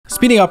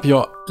Speeding up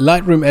your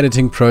Lightroom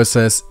editing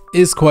process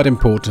is quite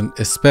important,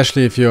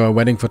 especially if you're a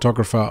wedding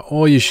photographer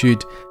or you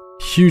shoot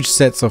huge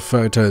sets of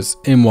photos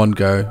in one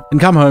go and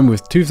come home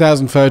with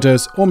 2,000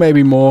 photos or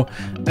maybe more,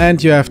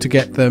 and you have to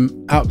get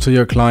them out to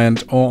your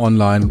client or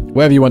online,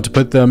 wherever you want to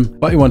put them,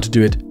 but you want to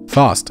do it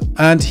fast.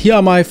 And here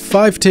are my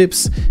 5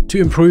 tips to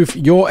improve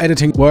your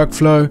editing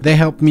workflow. They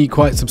help me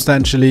quite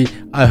substantially.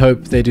 I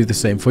hope they do the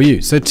same for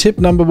you. So tip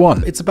number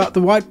 1, it's about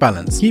the white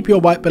balance. Keep your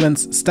white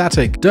balance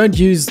static. Don't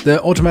use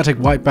the automatic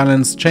white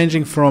balance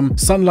changing from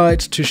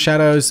sunlight to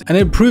shadows, and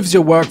it improves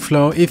your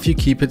workflow if you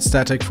keep it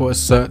static for a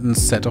certain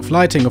set of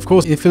lighting. Of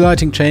course, if your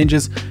lighting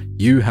changes,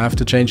 you have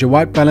to change your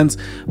white balance,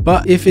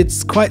 but if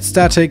it's quite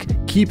static,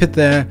 keep it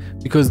there,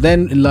 because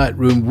then in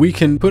Lightroom we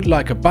can put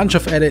like a bunch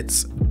of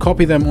edits,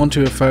 copy them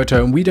onto a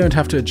photo, and we don't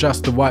have to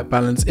adjust the white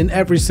balance in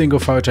every single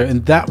photo,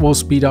 and that will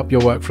speed up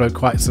your workflow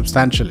quite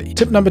substantially.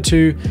 Tip number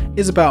 2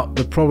 is about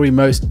the probably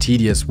most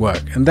tedious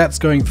work, and that's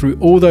going through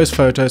all those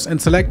photos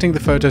and selecting the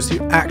photos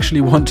you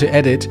actually want to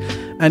edit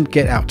and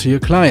get out to your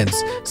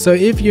clients. So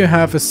if you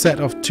have a set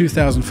of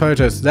 2,000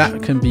 photos,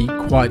 that can be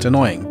quite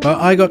annoying, but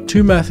I got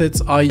 2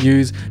 methods I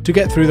use to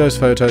get through those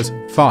photos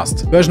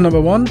fast. Version number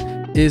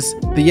 1 is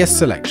the yes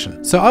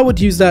selection. So I would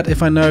use that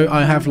if I know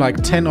I have like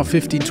 10 or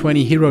 15,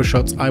 20 hero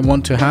shots I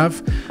want to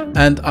have,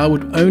 and I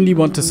would only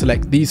want to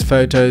select these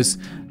photos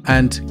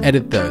and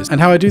edit those.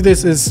 And how I do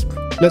this is,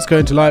 let's go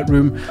into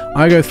Lightroom,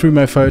 I go through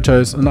my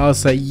photos and I'll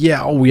say,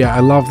 yeah, oh yeah, I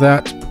love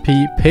that,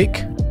 P,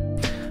 pick.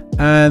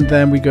 And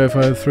then we go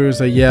further through and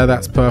say, yeah,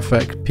 that's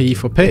perfect, P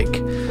for pick,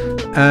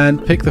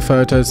 and pick the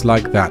photos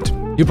like that.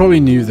 You probably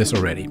knew this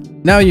already.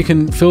 Now you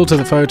can filter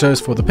the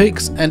photos for the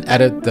pics and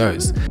edit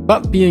those.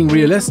 But being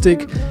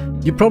realistic,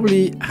 you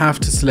probably have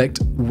to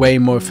select way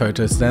more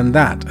photos than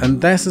that.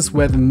 And this is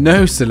where the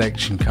no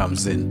selection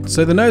comes in.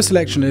 So the no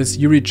selection is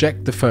you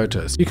reject the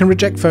photos. You can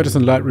reject photos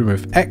in Lightroom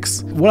with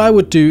X. What I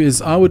would do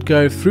is I would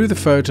go through the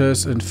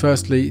photos and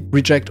firstly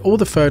reject all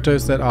the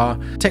photos that are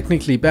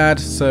technically bad.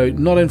 So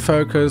not in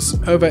focus,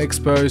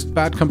 overexposed,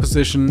 bad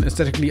composition,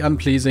 aesthetically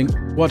unpleasing,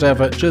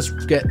 whatever.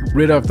 Just get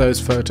rid of those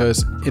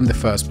photos in the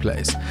first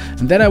place.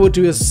 And then I would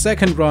do a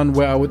second run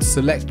where I would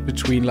select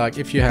between, like,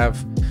 if you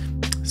have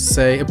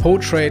say a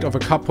portrait of a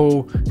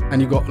couple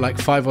and you got like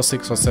 5 or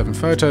 6 or 7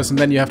 photos, and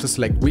then you have to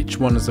select which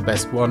one is the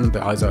best one,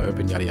 the eyes are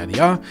open, yada yada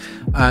yada,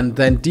 and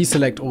then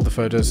deselect all the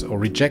photos or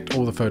reject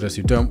all the photos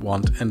you don't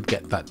want and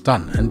get that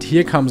done. And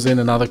here comes in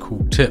another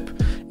cool tip.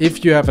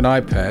 If you have an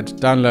iPad,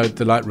 download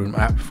the Lightroom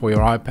app for your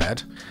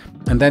iPad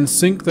and then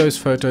sync those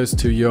photos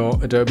to your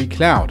Adobe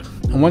Cloud.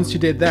 And once you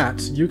did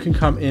that, you can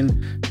come in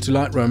to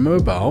Lightroom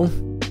Mobile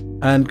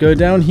and go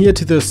down here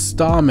to the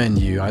star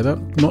menu.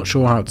 I'm not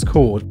sure how it's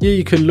called. Here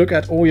you can look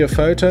at all your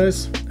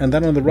photos, and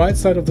then on the right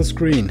side of the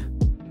screen,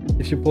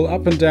 if you pull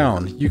up and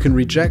down, you can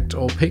reject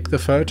or pick the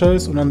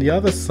photos, and on the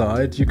other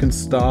side you can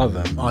star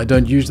them. I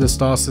don't use the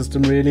star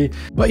system really,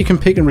 but you can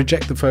pick and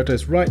reject the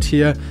photos right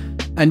here,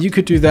 and you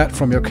could do that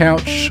from your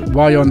couch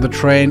while you're on the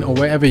train or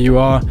wherever you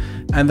are,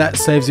 and that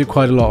saves you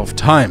quite a lot of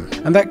time.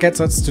 And that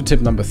gets us to tip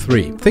number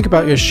 3. Think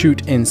about your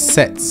shoot in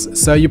sets.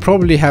 So you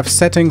probably have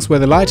settings where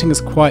the lighting is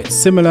quite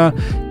similar,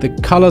 the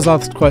colors are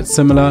quite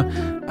similar,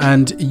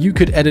 and you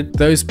could edit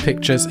those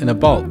pictures in a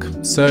bulk.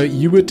 So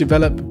you would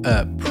develop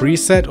a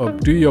preset or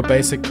do your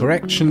basic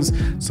corrections,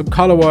 some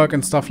color work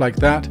and stuff like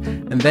that,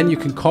 and then you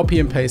can copy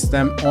and paste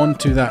them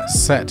onto that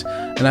set.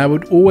 And I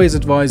would always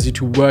advise you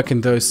to work in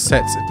those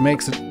sets. It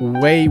makes it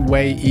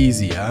way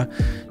easier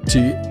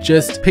to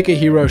just pick a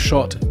hero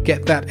shot,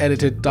 get that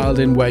edited, dialed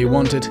in where you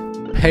want it,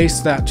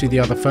 paste that to the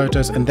other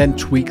photos, and then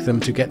tweak them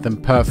to get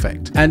them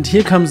perfect. And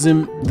here comes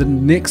in the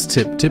next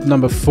tip, tip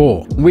number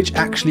 4, which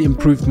actually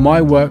improved my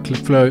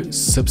workflow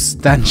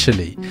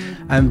substantially.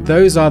 And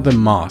those are the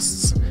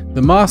masks.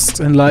 The masks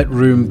in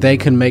Lightroom, they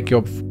can make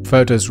your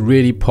photos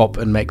really pop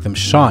and make them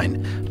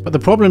shine. But the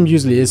problem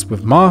usually is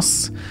with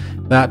masks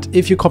that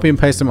if you copy and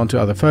paste them onto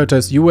other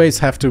photos, you always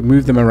have to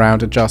move them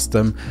around, adjust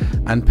them,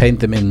 and paint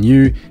them in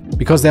new,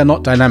 because they're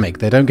not dynamic.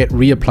 They don't get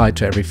reapplied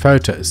to every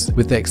photos,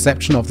 with the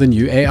exception of the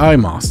new AI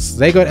masks.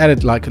 They got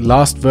added like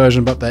last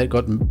version, but they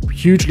got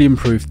hugely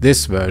improved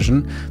this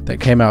version that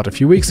came out a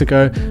few weeks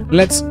ago.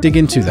 Let's dig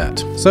into that.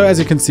 So as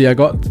you can see, I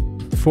got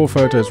 4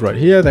 photos right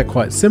here. They're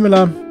quite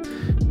similar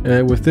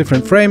with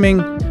different framing.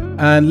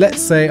 And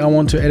let's say I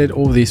want to edit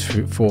all these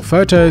 4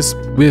 photos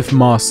with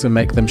masks and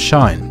make them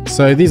shine.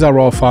 So these are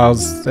raw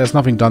files, there's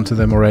nothing done to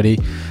them already.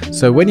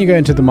 So when you go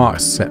into the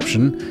masks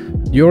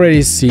section, you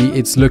already see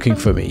it's looking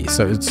for me.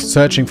 So it's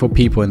searching for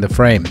people in the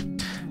frame.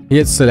 Here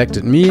it's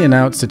selected me, and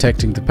now it's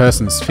detecting the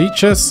person's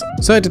features.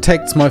 So it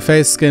detects my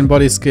face skin,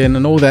 body skin,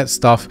 and all that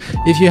stuff.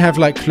 If you have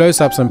like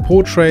close-ups and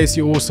portraits,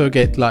 you also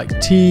get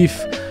like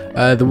teeth,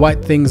 the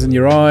white things in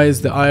your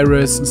eyes, the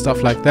iris and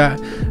stuff like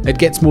that. It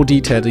gets more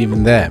detailed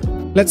even there.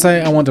 Let's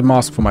say I want a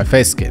mask for my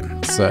face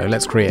skin, so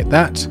let's create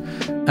that,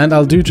 and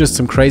I'll do just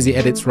some crazy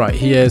edits right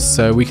here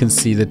so we can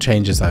see the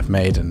changes I've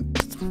made,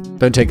 and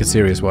don't take it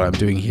serious what I'm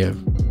doing here.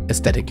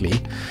 aesthetically.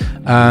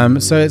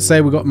 So let's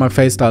say we got my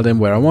face dialed in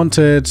where I want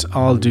it.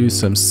 I'll do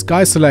some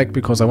sky select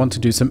because I want to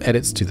do some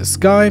edits to the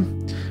sky.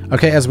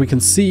 Okay, as we can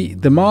see,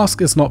 the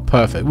mask is not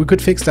perfect. We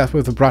could fix that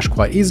with a brush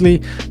quite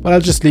easily, but I'll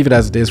just leave it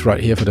as it is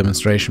right here for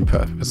demonstration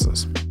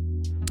purposes.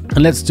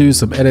 And let's do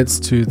some edits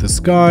to the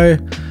sky.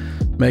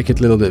 Make it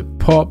a little bit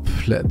pop.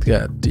 Let's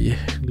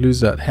lose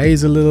that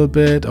haze a little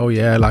bit. Oh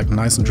yeah, like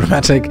nice and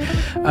dramatic,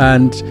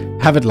 and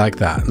have it like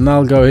that. And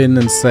I'll go in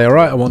and say, all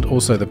right, I want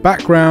also the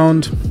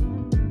background.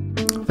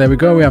 There we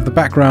go, we have the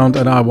background,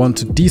 and I want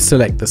to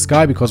deselect the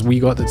sky because we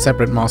got a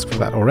separate mask for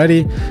that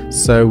already.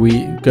 So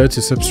we go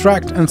to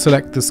subtract and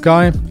select the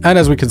sky, and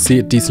as we can see,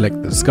 it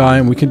deselected the sky,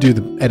 and we can do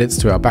the edits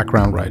to our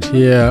background right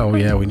here. Oh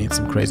yeah, we need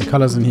some crazy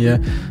colors in here.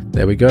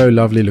 There we go,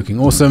 lovely, looking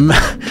awesome.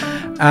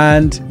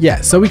 And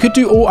yeah, so we could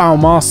do all our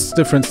masks,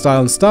 different style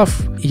and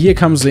stuff. Here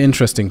comes the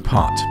interesting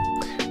part.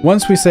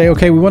 Once we say,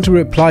 okay, we want to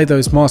reapply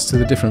those masks to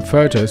the different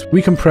photos,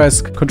 we can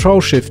press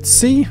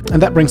Ctrl-Shift-C,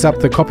 and that brings up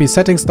the copy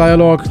settings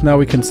dialog. Now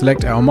we can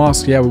select our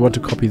masks. Yeah, we want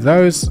to copy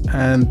those.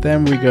 And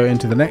then we go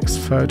into the next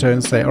photo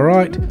and say, all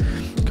right,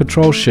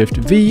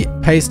 Ctrl-Shift-V,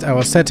 paste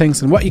our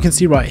settings. And what you can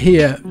see right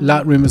here,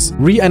 Lightroom is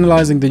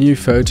reanalyzing the new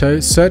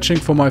photo, searching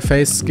for my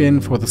face skin,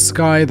 for the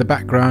sky, the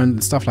background,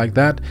 and stuff like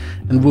that.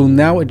 And will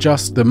now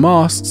adjust the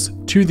masks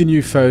to the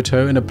new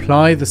photo and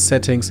apply the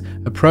settings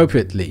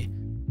appropriately.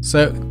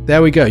 So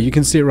there we go, you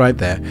can see it right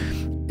there.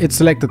 It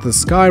selected the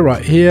sky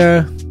right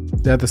here,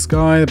 there the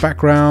sky, the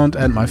background,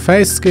 and my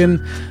face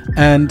skin,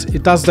 and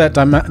it does that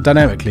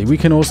dynamically. We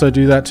can also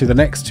do that to the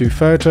next two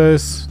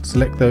photos.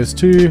 Select those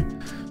two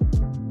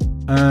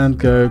and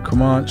go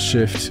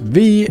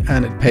Command-Shift-V,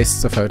 and it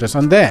pastes the photos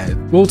on there. It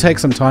will take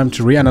some time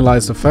to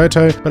reanalyze the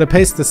photo, but it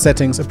pastes the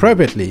settings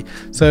appropriately.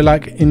 So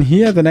like in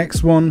here, the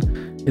next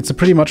one, it's a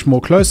pretty much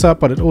more close-up,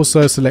 but it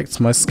also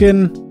selects my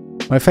skin,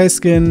 my face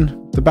skin,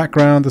 the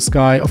background, the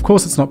sky. Of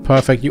course, it's not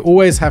perfect. You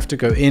always have to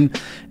go in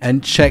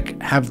and check,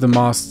 have the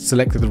masks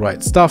selected the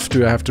right stuff?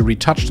 Do I have to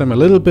retouch them a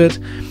little bit?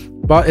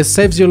 But it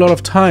saves you a lot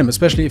of time,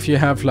 especially if you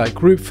have like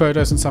group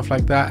photos and stuff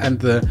like that, and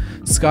the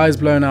sky is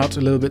blown out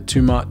a little bit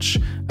too much,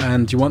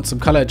 and you want some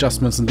color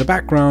adjustments in the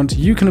background.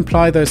 You can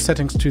apply those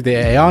settings to the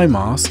AI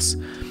masks,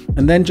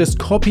 and then just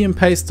copy and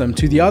paste them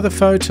to the other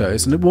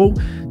photos, and it will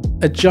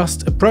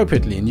adjust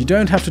appropriately. And you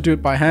don't have to do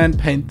it by hand,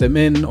 paint them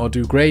in, or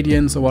do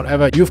gradients or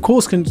whatever. You of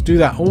course can do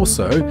that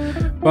also,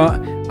 but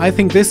I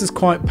think this is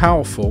quite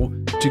powerful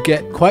to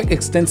get quite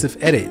extensive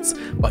edits,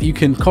 but you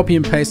can copy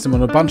and paste them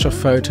on a bunch of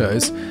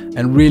photos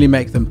and really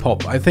make them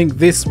pop. I think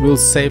this will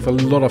save a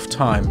lot of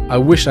time. I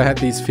wish I had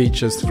these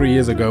features 3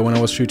 years ago when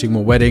I was shooting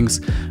more weddings.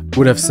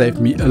 Would have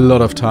saved me a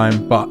lot of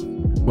time, but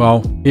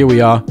well, here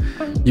we are.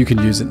 You can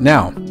use it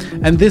now.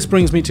 And this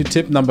brings me to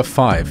tip number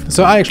 5.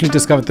 So I actually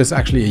discovered this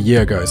actually a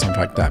year ago, something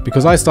like that,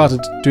 because I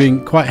started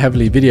doing quite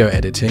heavily video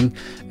editing.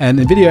 And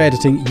in video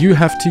editing, you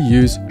have to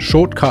use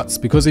shortcuts,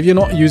 because if you're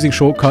not using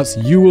shortcuts,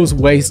 you will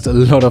waste a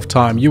lot of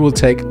time. You will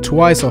take 2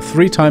 or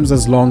 3 times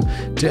as long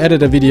to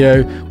edit a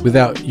video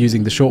without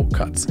using the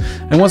shortcuts.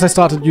 And once I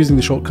started using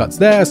the shortcuts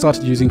there, I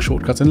started using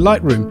shortcuts in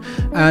Lightroom.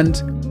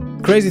 And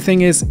crazy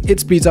thing is, it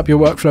speeds up your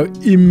workflow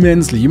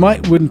immensely. You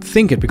wouldn't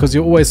think it because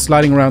you're always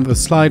sliding around the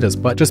sliders,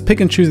 but just pick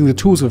and choosing the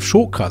tools with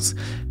shortcuts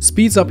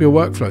speeds up your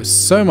workflow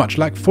so much.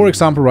 Like for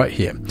example, right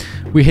here,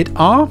 we hit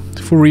R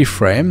for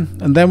reframe,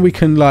 and then we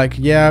can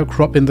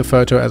crop in the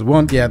photo as we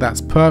want. Yeah,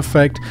 that's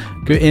perfect.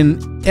 Go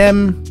in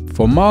M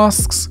for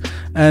masks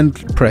and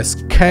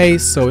press K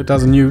so it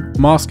does a new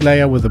mask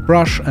layer with a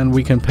brush, and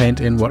we can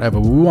paint in whatever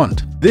we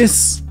want.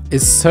 This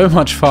is so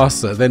much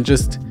faster than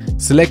just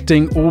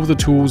selecting all the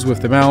tools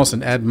with the mouse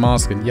and add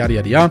mask and yada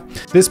yada yada.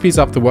 This speeds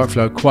up the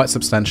workflow quite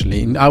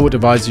substantially, and I would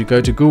advise you go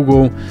to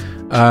Google,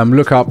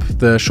 look up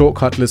the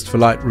shortcut list for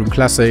Lightroom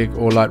Classic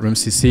or Lightroom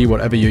CC,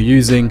 whatever you're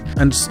using,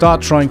 and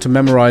start trying to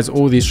memorize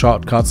all these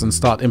shortcuts and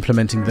start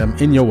implementing them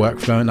in your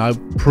workflow, and I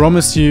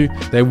promise you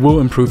they will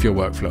improve your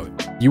workflow.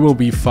 You will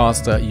be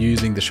faster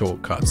using the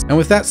shortcuts. And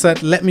with that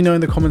said, let me know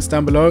in the comments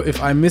down below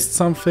if I missed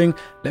something.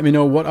 Let me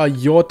know what are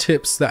your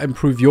tips that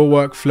improve your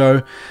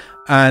workflow.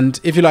 And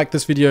if you like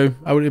this video,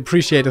 I would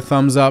appreciate a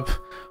thumbs up.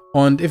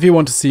 And if you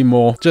want to see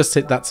more, just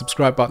hit that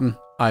subscribe button.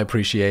 I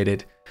appreciate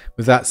it.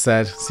 With that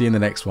said, see you in the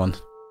next one.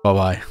 Bye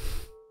bye.